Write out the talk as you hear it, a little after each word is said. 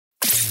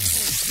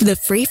The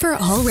Free for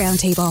All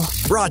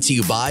Roundtable. Brought to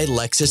you by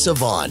Lexus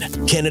Avon,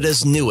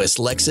 Canada's newest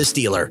Lexus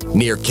dealer,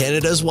 near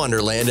Canada's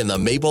Wonderland in the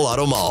Maple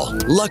Auto Mall.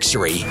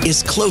 Luxury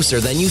is closer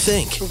than you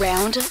think.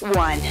 Round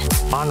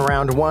 1. On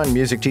round 1,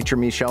 music teacher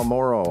Michelle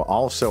Morrow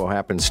also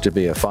happens to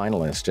be a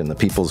finalist in the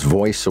People's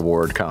Voice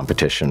Award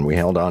competition. We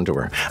held on to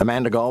her.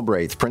 Amanda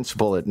Galbraith,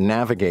 principal at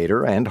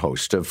Navigator and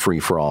host of Free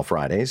for All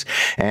Fridays.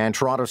 And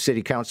Toronto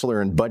City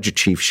Councillor and Budget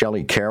Chief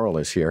Shelley Carroll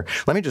is here.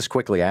 Let me just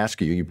quickly ask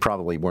you, you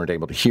probably weren't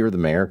able to hear the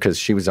mayor because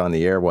she was on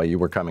the air while you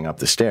were coming up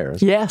the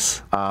stairs.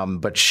 Yes.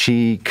 But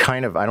she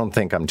kind of, I don't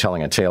think I'm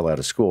telling a tale out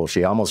of school,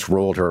 she almost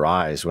rolled her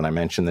eyes when I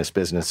mentioned this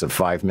business of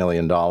 $5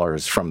 million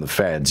from the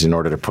feds in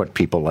order to put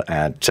people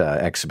at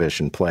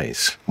Exhibition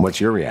Place. What's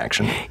your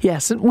reaction?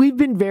 Yes, we've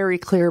been very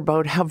clear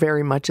about how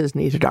very much is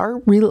needed.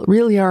 Our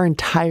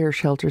entire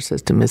shelter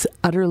system is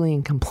utterly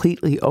and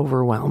completely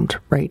overwhelmed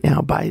right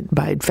now by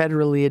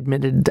federally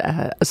admitted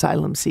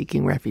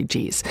asylum-seeking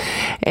refugees.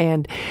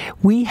 And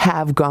we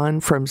have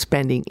gone from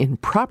spending in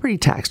property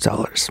tax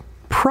dollars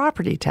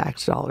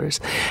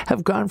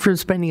have gone from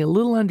spending a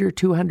little under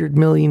 $200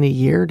 million a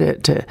year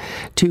to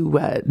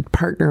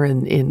partner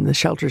in the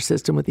shelter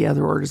system with the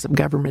other orders of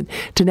government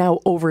to now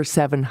over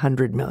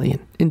 $700 million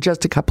in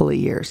just a couple of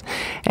years.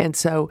 And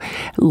so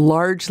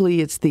largely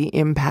it's the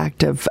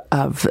impact of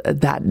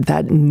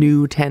that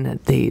new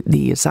tenant,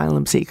 the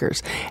asylum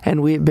seekers.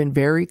 And we have been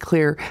very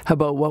clear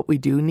about what we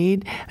do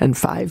need, and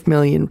 $5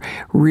 million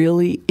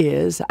really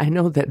is, I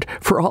know that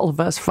for all of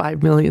us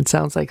 $5 million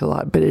sounds like a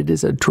lot, but it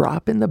is a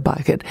drop in the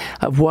bucket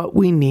of what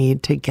we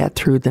need to get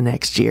through the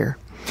next year.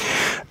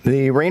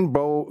 The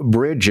Rainbow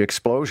Bridge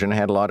explosion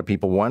had a lot of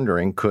people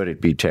wondering, could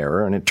it be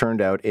terror? And it turned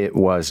out it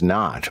was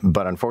not.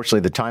 But unfortunately,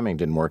 the timing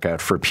didn't work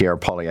out for Pierre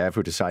Poilievre,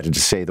 who decided to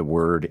say the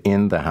word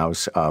in the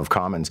House of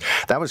Commons.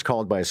 That was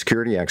called by a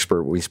security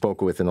expert we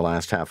spoke with in the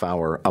last half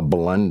hour a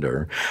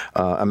blunder.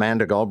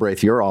 Amanda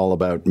Galbraith, you're all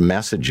about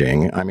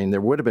messaging. I mean,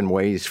 there would have been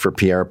ways for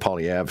Pierre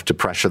Poilievre to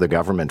pressure the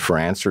government for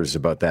answers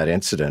about that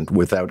incident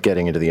without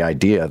getting into the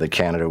idea that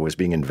Canada was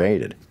being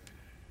invaded.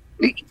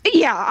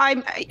 Yeah,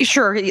 I'm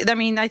sure. I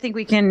mean, I think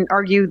we can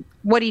argue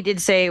what he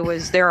did say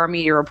was there are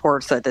media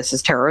reports that this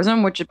is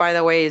terrorism, which, by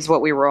the way, is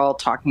what we were all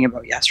talking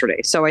about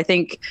yesterday. So I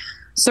think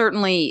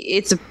certainly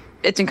it's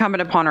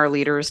incumbent upon our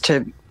leaders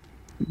to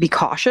be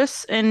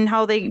cautious in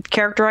how they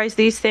characterize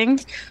these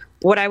things.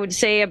 What I would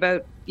say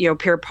about,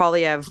 Pierre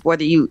Poilievre,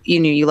 whether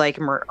you like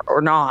him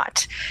or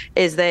not,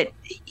 is that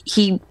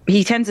he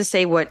tends to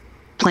say what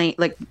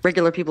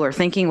regular people are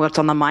thinking, what's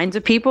on the minds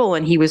of people.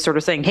 And he was sort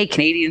of saying, hey,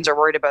 Canadians are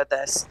worried about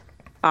this.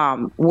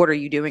 What are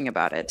you doing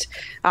about it?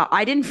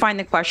 I didn't find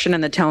the question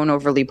and the tone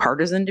overly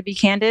partisan, to be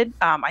candid.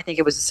 I think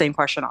it was the same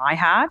question I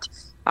had.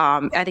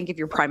 I think if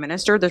you're prime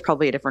minister, there's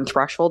probably a different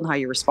threshold in how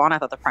you respond. I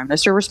thought the prime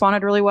minister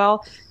responded really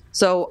well.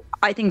 So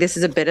I think this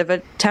is a bit of a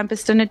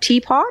tempest in a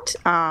teapot.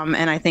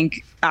 And I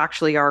think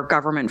actually our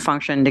government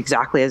functioned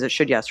exactly as it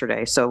should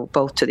yesterday. So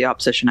both to the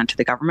opposition and to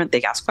the government,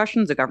 they asked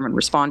questions, the government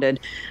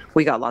responded.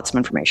 We got lots of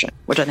information,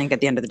 which I think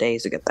at the end of the day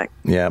is a good thing.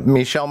 Yeah.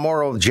 Michelle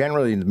Morrow,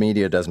 generally the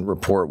media doesn't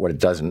report what it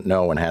doesn't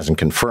know and hasn't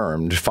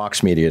confirmed.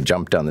 Fox Media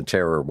jumped on the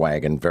terror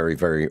wagon very,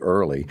 very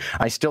early.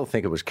 I still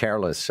think it was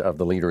careless of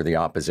the leader of the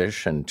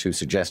opposition to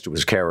suggest it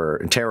was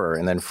terror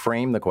and then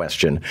frame the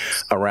question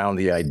around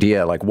the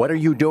idea, like, what are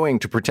you doing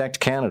to protect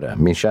Canada?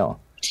 Michelle?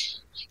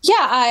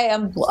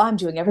 Yeah, I'm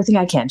doing everything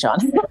I can, John.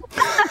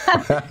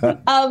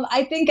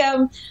 I think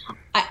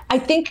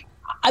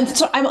I'm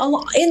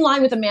in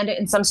line with Amanda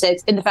in some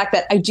sense in the fact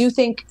that I do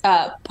think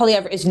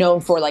Poilievre is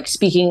known for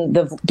trying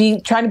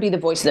to be the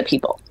voice of the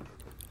people.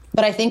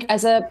 But I think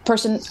as a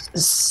person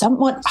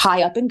somewhat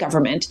high up in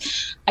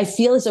government, I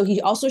feel as though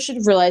he also should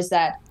have realized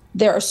that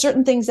there are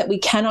certain things that we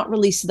cannot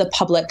release to the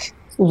public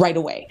right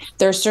away.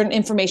 There are certain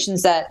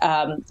informations that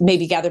may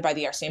be gathered by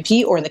the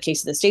RCMP, or in the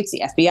case of the States,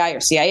 the FBI or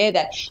CIA,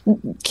 that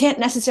can't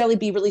necessarily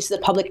be released to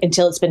the public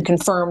until it's been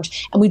confirmed.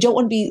 And we don't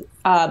want to be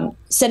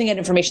sending out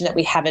information that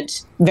we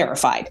haven't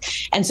verified.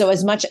 And so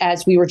as much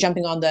as we were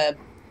jumping on the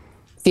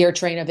fear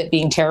train of it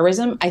being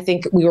terrorism, I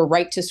think we were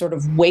right to sort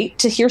of wait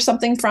to hear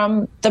something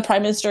from the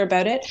Prime Minister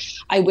about it.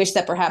 I wish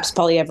that perhaps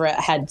Poilievre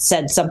had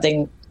said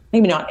something,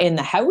 maybe not in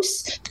the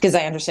House, because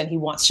I understand he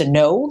wants to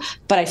know,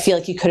 but I feel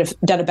like he could have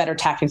done a better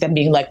tactic than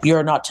being like,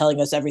 you're not telling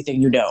us everything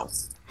you know.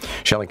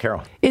 Shelley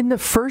Carroll. In the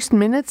first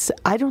minutes,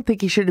 I don't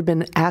think he should have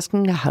been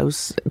asking a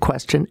House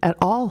question at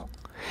all.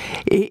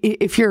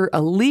 If you're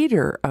a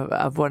leader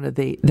of one of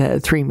the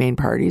three main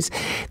parties,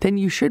 then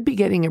you should be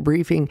getting a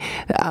briefing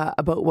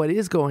about what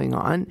is going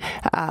on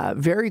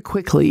very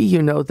quickly.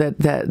 You know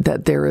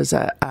that there is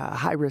a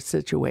high-risk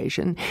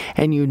situation,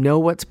 and you know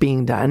what's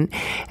being done.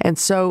 And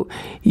so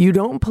you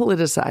don't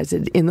politicize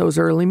it in those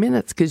early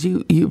minutes, because you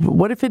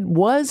what if it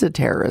was a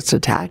terrorist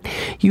attack?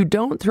 You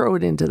don't throw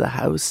it into the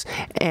House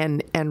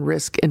and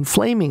risk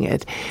inflaming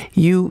it.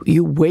 You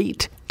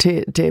wait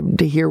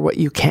to hear what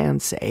you can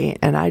say.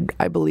 And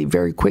I believe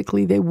very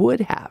quickly they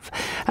would have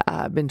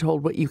been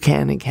told what you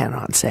can and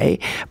cannot say.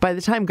 By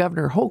the time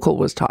Governor Hochul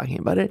was talking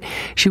about it,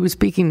 she was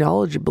speaking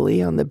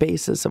knowledgeably on the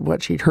basis of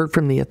what she'd heard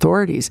from the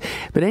authorities.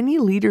 But any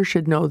leader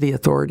should know the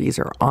authorities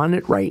are on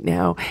it right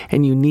now,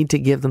 and you need to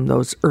give them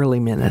those early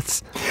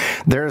minutes.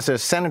 There's a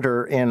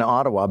senator in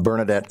Ottawa,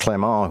 Bernadette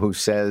Clément, who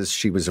says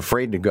she was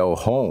afraid to go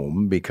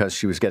home because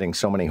she was getting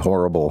so many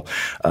horrible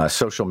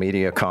social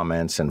media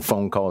comments and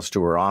phone calls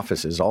to her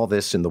offices. All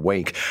this in the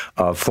wake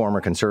of former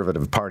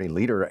Conservative Party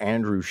leader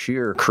Andrew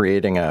Scheer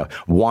creating a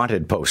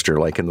wanted poster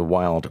like in the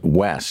Wild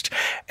West.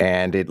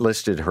 And it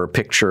listed her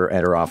picture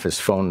and her office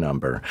phone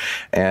number.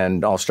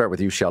 And I'll start with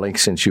you, Shelley,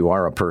 since you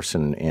are a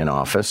person in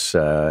office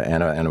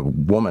and a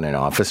woman in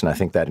office, and I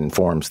think that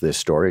informs this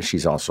story.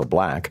 She's also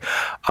black.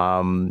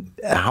 How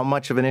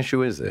much of an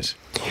issue is this?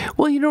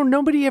 Well,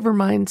 nobody ever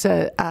minds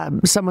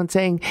someone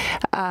saying,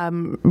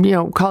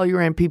 call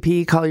your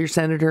MPP, call your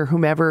senator,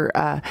 whomever,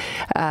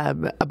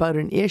 about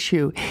an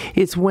issue.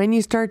 It's when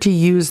you start to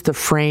use the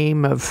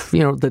frame of,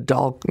 the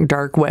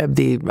dark web,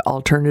 the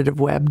alternative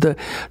web,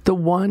 the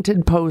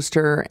wanted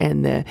poster,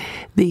 and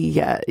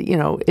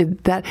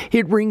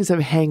it rings of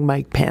hang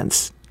Mike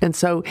Pence. And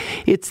so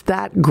it's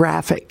that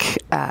graphic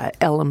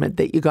element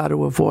that you got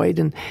to avoid.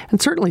 And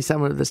certainly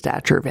someone of the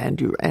stature of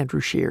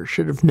Andrew Scheer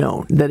should have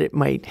known that it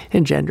might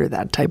engender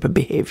that type of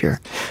behavior.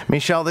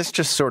 Michelle, this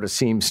just sort of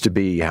seems to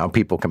be how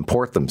people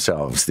comport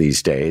themselves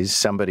these days.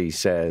 Somebody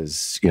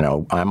says,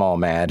 I'm all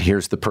mad.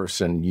 Here's the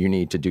person. You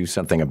need to do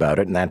something about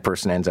it. And that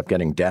person ends up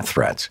getting death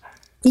threats.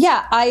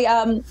 Yeah,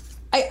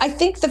 I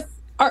think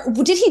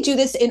did he do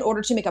this in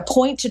order to make a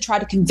point to try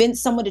to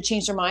convince someone to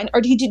change their mind,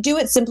 or did he do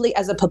it simply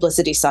as a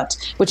publicity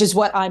stunt, which is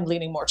what I'm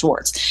leaning more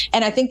towards?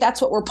 And I think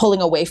that's what we're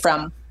pulling away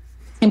from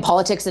in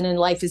politics and in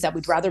life, is that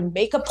we'd rather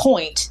make a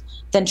point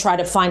than try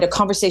to find a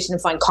conversation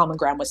and find common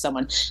ground with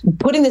someone.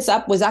 Putting this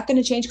up, was that going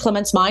to change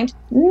Clement's mind?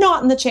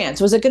 Not in the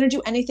chance. Was it going to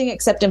do anything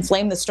except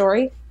inflame the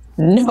story?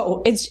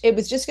 No, it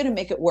was just going to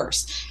make it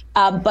worse.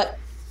 But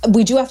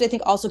we do have to, I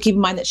think, also keep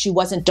in mind that she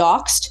wasn't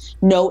doxxed.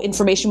 No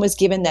information was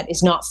given that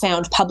is not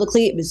found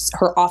publicly. It was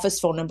her office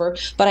phone number.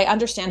 But I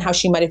understand how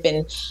she might have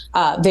been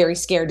very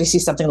scared to see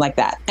something like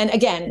that. And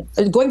again,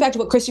 going back to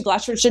what Christy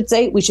Blatchford should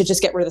say, we should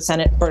just get rid of the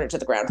Senate, burn it to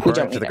the ground.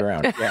 Burn it to the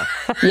ground, yeah.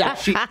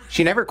 Yeah.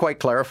 She never quite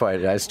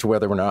clarified as to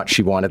whether or not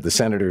she wanted the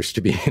senators to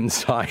be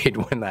inside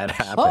when that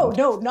happened. Oh,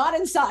 no, not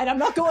inside. I'm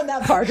not going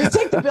that far. Just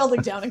take the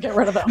building down and get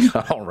rid of them.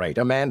 All right.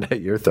 Amanda,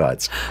 your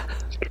thoughts?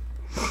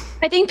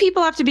 I think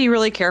people have to be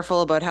really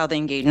careful about how they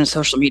engage in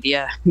social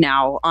media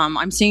now.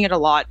 I'm seeing it a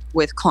lot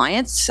with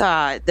clients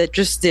that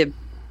just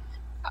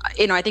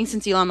I think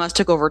since Elon Musk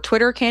took over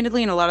Twitter,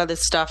 candidly, and a lot of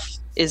this stuff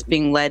is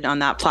being led on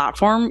that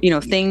platform,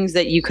 things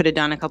that you could have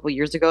done a couple of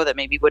years ago that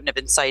maybe wouldn't have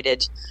been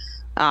cited,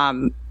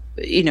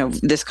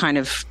 this kind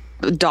of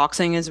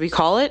doxing, as we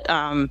call it.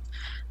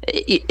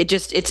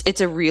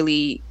 It's a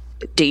really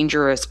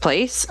dangerous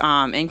place.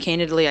 And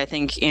candidly, I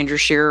think Andrew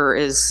Scheer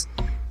is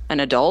an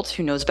adult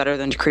who knows better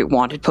than to create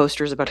wanted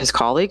posters about his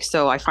colleagues.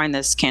 So I find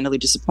this candidly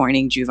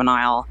disappointing,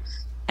 juvenile,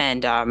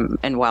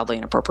 and wildly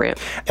inappropriate.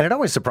 And it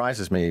always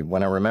surprises me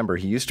when I remember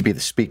he used to be the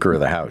Speaker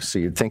of the House, so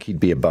you'd think he'd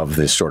be above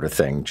this sort of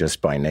thing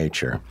just by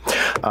nature.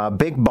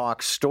 Big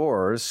box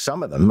stores,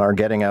 some of them are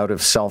getting out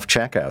of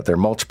self-checkout. There are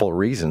multiple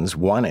reasons.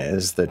 One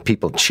is that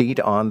people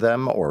cheat on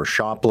them or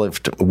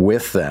shoplift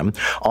with them.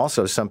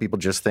 Also, some people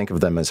just think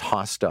of them as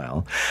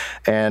hostile.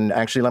 And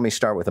actually, let me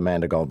start with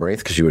Amanda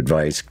Galbraith, because you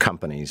advise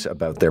companies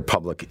about their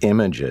public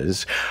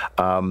images.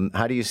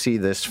 How do you see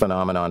this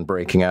phenomenon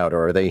breaking out,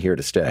 or are they here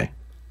to stay?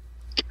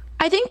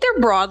 I think they're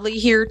broadly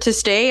here to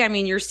stay. I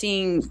mean, you're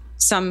seeing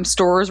some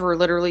stores where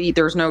literally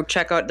there's no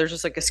checkout. There's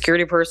just like a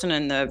security person,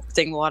 and the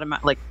thing will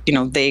automatically,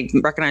 they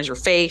recognize your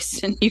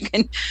face, and you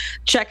can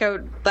check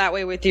out that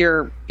way with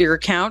your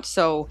account.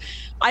 So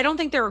I don't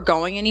think they're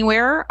going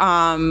anywhere.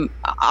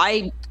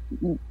 I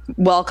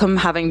welcome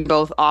having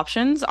both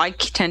options. I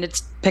tend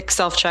to pick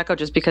self-checkout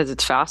just because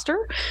it's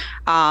faster.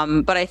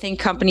 But I think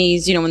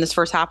companies, when this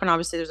first happened,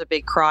 obviously there's a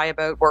big cry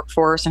about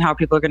workforce and how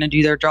people are going to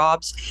do their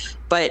jobs.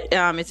 But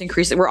it's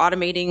increasing. We're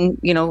automating,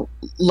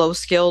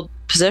 low-skilled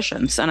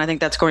positions, and I think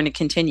that's going to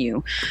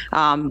continue.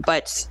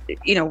 But,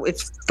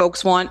 if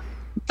folks want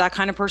that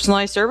kind of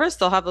personalized service,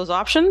 they'll have those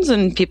options,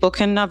 and people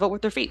can vote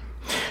with their feet.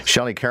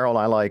 Shelley, Carroll,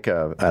 I like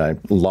a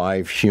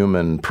live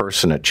human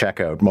person at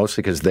checkout,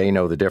 mostly because they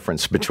know the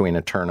difference between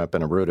a turnip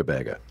and a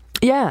rutabaga.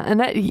 Yeah,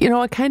 and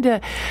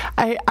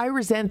I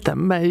resent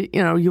them.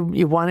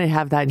 You want to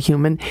have that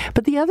human.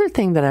 But the other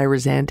thing that I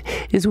resent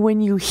is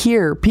when you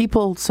hear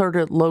people sort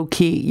of low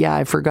key, yeah,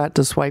 I forgot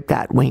to swipe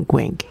that, wink,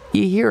 wink.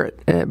 You hear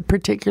it,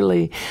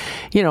 particularly,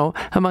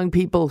 among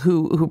people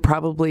who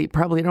probably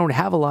don't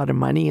have a lot of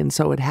money, and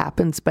so it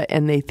happens.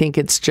 And they think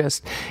it's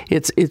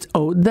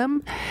owed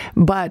them.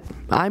 But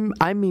I'm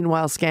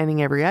meanwhile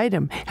scanning every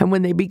item. And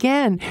when they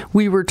began,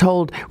 we were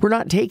told we're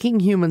not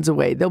taking humans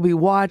away. They'll be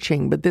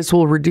watching, but this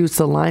will reduce reduce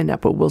the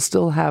lineup, but we'll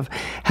still have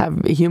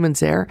humans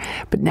there.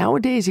 But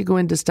nowadays, you go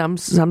into some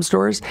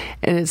stores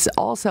and it's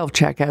all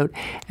self-checkout,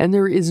 and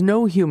there is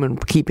no human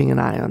keeping an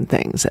eye on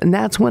things. And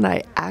that's when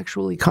I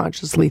actually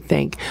consciously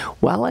think,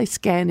 while I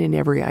scan in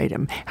every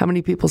item, how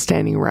many people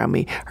standing around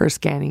me are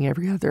scanning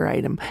every other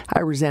item? I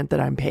resent that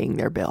I'm paying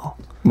their bill.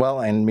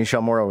 Well, and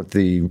Michelle Morrow, at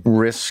the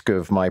risk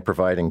of my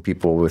providing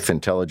people with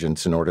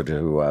intelligence in order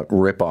to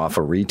rip off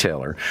a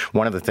retailer,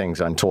 one of the things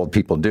I'm told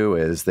people do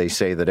is they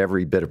say that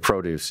every bit of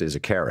produce is a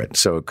carrot.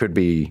 So it could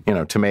be,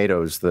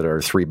 tomatoes that are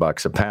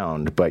 $3 a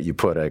pound, but you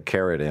put a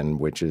carrot in,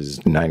 which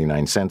is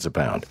 99 cents a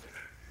pound.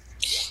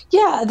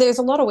 Yeah, there's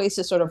a lot of ways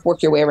to sort of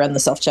work your way around the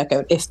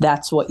self-checkout if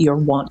that's what you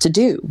want to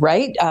do,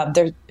 right?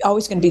 There's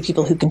always going to be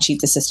people who can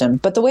cheat the system.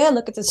 But the way I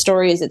look at this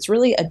story is it's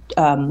really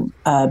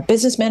a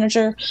business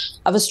manager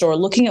of a store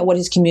looking at what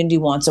his community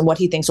wants and what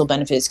he thinks will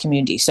benefit his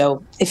community.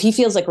 So if he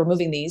feels like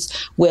removing these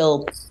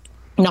will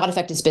not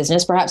affect his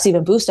business, perhaps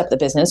even boost up the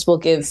business, will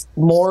give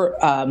more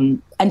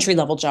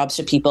entry-level jobs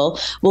to people,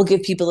 will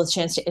give people a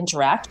chance to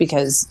interact,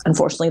 because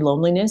unfortunately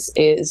loneliness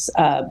is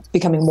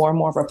becoming more and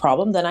more of a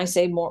problem, then I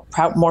say more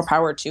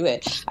power to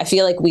it. I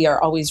feel like we are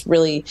always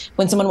really,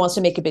 when someone wants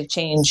to make a big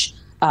change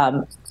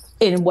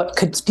in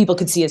what people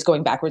could see as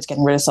going backwards,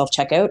 getting rid of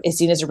self-checkout, is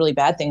seen as a really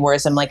bad thing.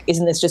 Whereas I'm like,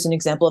 isn't this just an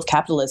example of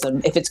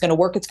capitalism? If it's going to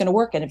work, it's going to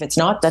work. And if it's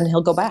not, then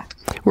he'll go back.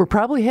 We're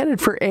probably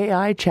headed for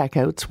AI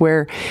checkouts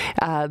where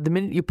the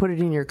minute you put it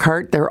in your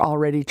cart, they're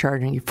already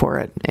charging you for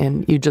it.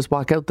 And you just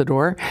walk out the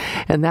door.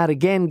 And that,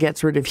 again,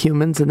 gets rid of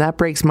humans. And that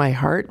breaks my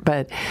heart.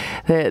 But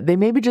they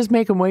maybe just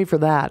make them wait for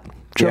that.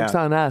 Joke's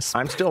on us.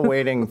 I'm still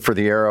waiting for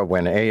the era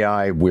when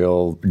AI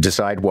will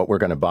decide what we're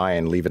going to buy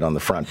and leave it on the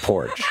front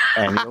porch.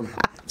 And you'll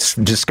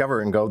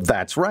discover and go,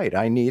 that's right,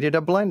 I needed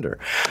a blender.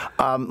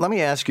 Let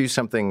me ask you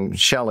something,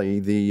 Shelley.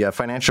 The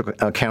Financial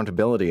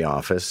Accountability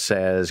Office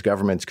says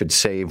governments could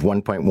save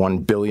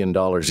 $1.1 billion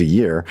a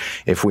year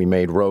if we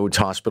made roads,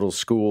 hospitals,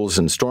 schools,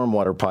 and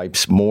stormwater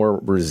pipes more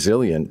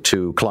resilient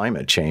to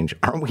climate change.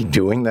 Aren't we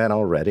doing that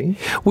already?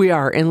 We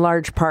are, in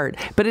large part.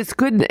 But it's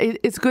good.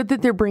 It's good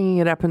that they're bringing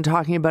it up and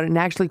talking about it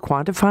and actually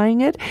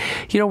quantifying it.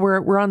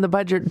 We're on the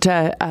budget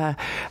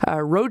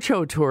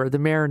roadshow tour, the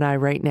mayor and I,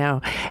 right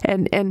now,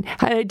 and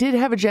I did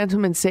have a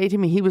gentleman say to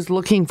me he was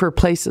looking for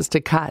places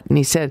to cut, and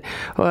he said,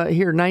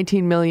 "Here,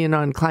 $19 million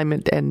on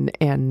climate and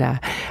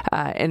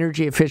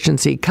energy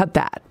efficiency. Cut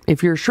that.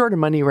 If you're short of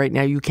money right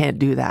now, you can't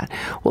do that."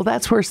 Well,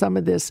 that's where some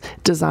of this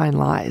design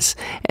lies.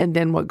 And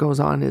then what goes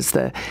on is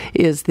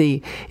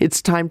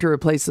it's time to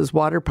replace this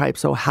water pipe.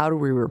 So how do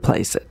we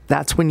replace it?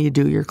 That's when you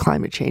do your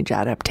climate change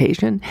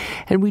adaptation,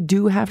 and we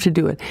do have to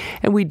do it.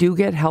 And we do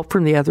get help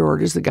from the other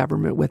orders of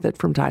government with it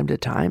from time to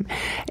time.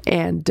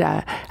 And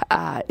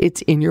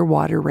it's in your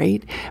water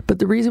rate. But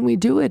the reason we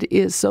do it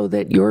is so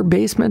that your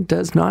basement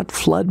does not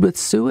flood with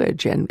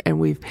sewage. And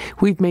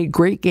we've made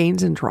great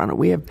gains in Toronto.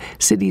 We have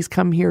cities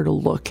come here to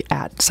look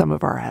at some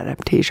of our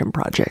adaptation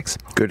projects.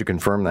 Good to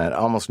confirm that.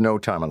 Almost no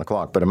time on the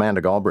clock. But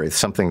Amanda Galbraith,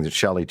 something that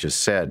Shelley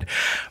just said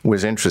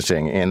was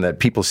interesting in that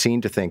people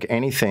seem to think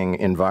anything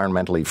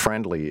environmentally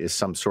friendly is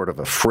some sort of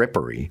a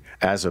frippery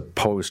as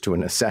opposed to a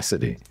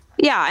necessity.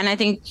 Yeah, and I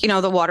think,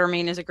 the water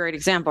main is a great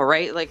example,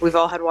 right? Like, we've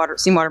all had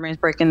seen water mains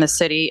break in the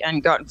city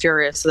and gotten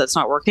furious, so that's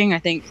not working. I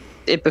think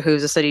it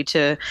behooves the city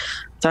to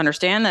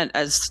understand that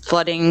as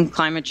flooding,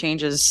 climate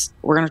changes,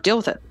 we're going to deal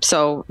with it.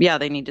 So, yeah,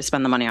 they need to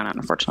spend the money on it,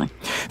 unfortunately.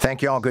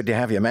 Thank you all. Good to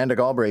have you. Amanda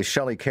Galbraith,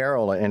 Shelley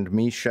Carroll, and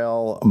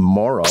Michelle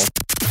Morrow.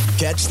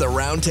 Catch the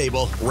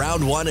Roundtable,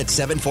 Round 1 at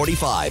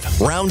 7:45,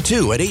 Round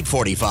 2 at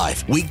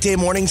 8:45. Weekday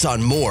mornings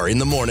on More in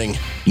the Morning.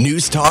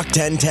 News Talk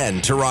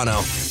 1010,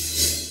 Toronto.